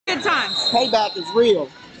Good times. Payback is real.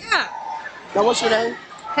 Yeah. Now, what's your name?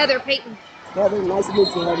 Heather Payton. Heather, nice to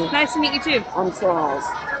meet you, Heather. Nice to meet you too. I'm Charles.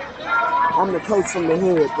 I'm the coach from the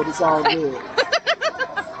hood, but it's all good.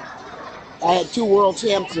 I had 2 world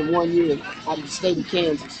champs in 1 year out of the state of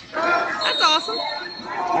Kansas. That's awesome.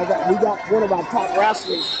 We got one of our top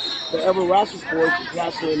wrestlers that ever wrestled for us is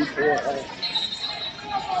wrestling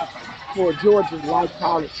for Georgia Life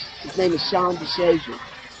College. His name is Sean DeShazier.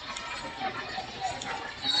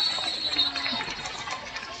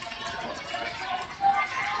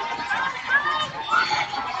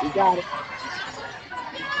 You got it.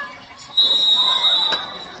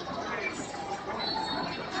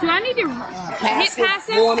 Do I need to hit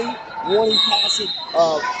passive? Warning passive,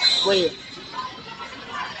 red.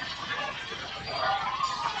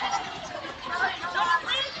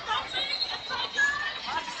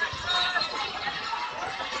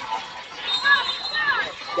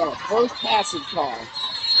 Got a first passive card.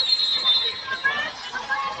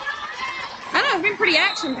 I know, it's been pretty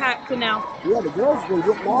action-packed to now. Yeah, the girls have been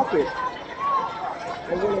getting off it.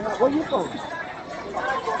 Where are you from?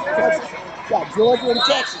 Texas. Got Georgia and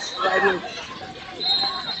Texas right here.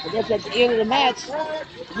 I guess at the end of the match,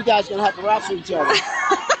 you guys gonna have to wrestle each other.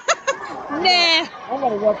 Nah. I'm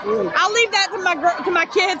gonna referee. I'll leave that to my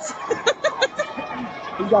kids.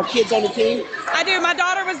 You got kids on the team? I do. My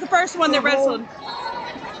daughter was the first one that wrestled.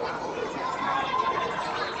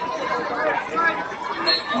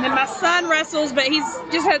 And then my son wrestles, but he's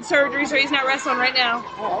just had surgery, so he's not wrestling right now.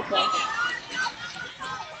 Oh, okay.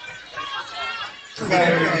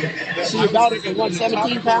 So your daughter's a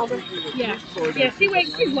 117-pounder? Yeah. Yeah, she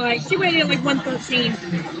weighed in like 113.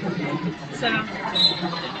 So.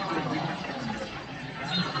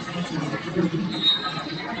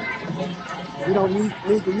 You don't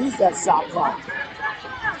need to use that sock block.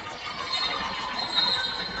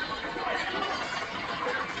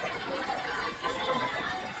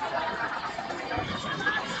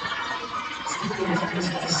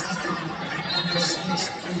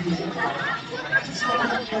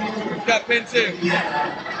 Got pin 2. Here you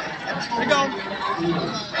go.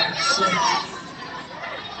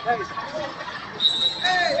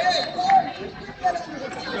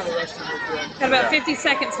 Got about 50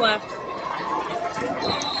 seconds left.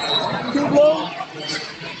 Too low.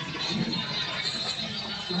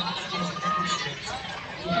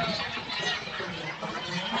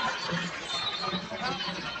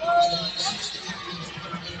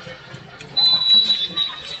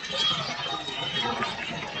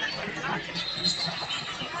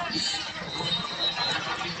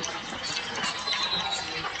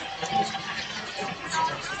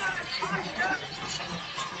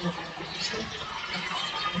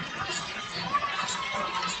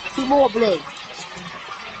 Two more blue.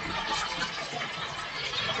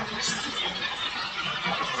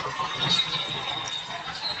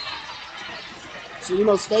 So you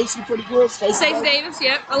know Stacy pretty good? Stacey Davis,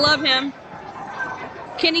 yep. I love him.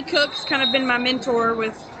 Kenny Cook's kind of been my mentor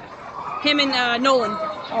with him and Nolan.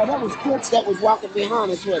 Oh, that was Cooks that was walking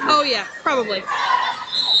behind us, wasn't it? Oh, yeah, probably.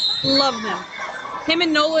 Love them. Him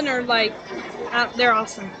and Nolan are like, they're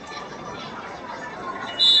awesome.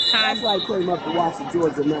 That's why I came up to watch the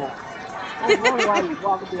Georgia match. I was wondering why he was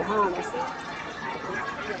walking behind us.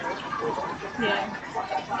 Yeah.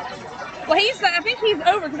 Well, I think he's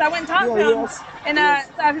over because I went and talked to him. Yes. And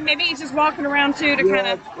so maybe he's just walking around too to kind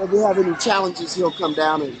of. If we have any challenges, he'll come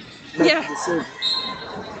down and make a decision.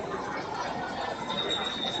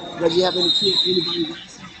 Does he have any kids? He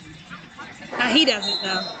doesn't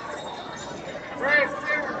know.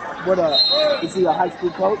 What, is he a high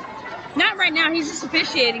school coach? Not right now. He's just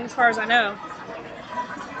officiating as far as I know.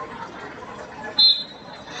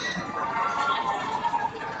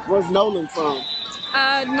 Where's Nolan from?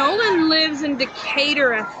 Nolan lives in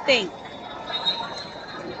Decatur, I think.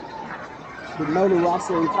 Did Nolan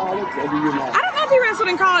wrestle in college, or do you know? I don't know if he wrestled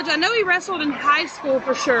in college. I know he wrestled in high school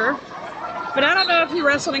for sure, but I don't know if he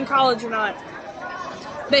wrestled in college or not.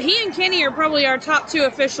 But he and Kenny are probably our top 2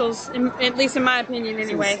 officials, at least in my opinion,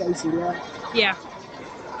 anyway. Stacy, right? Yeah.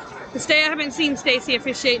 I haven't seen Stacy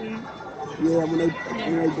officiating. Yeah, when they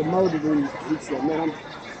demoted him, he said, "Man,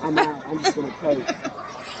 I'm out. I'm just gonna coach."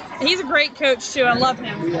 He's a great coach too. I love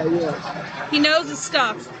him. Yeah. He knows his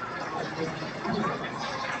stuff.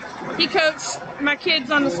 He coached my kids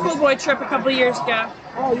on the schoolboy trip a couple years ago.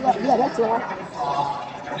 Oh yeah, that's right.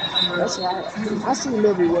 That's right. I see him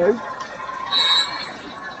everywhere.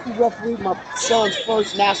 He refereed my son's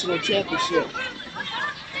first national championship.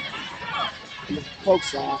 On the folk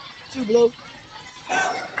side. Two blue.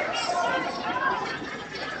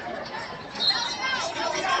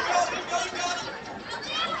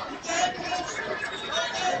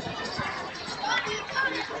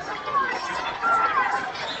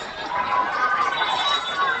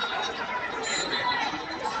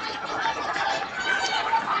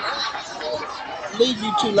 leave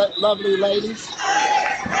you two lovely ladies.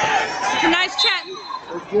 It's a nice chatting.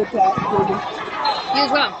 It's good talking to you. You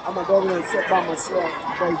as well. I'm gonna go over there and sit by myself.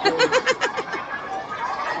 Play games.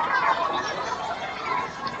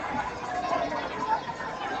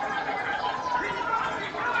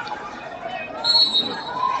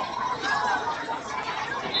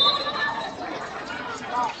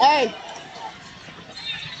 Hey,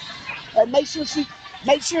 and make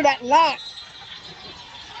sure that lock.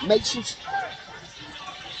 Make sure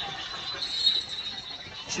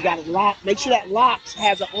she got it locked. Make sure that lock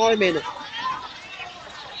has an arm in it.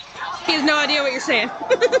 He has no idea what you're saying.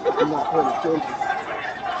 I'm not paying attention.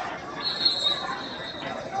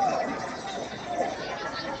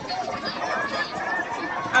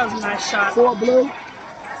 That was a nice shot. 4 blue.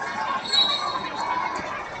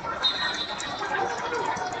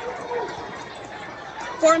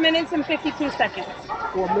 Four minutes and 52 seconds.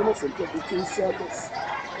 4 minutes and 52 seconds.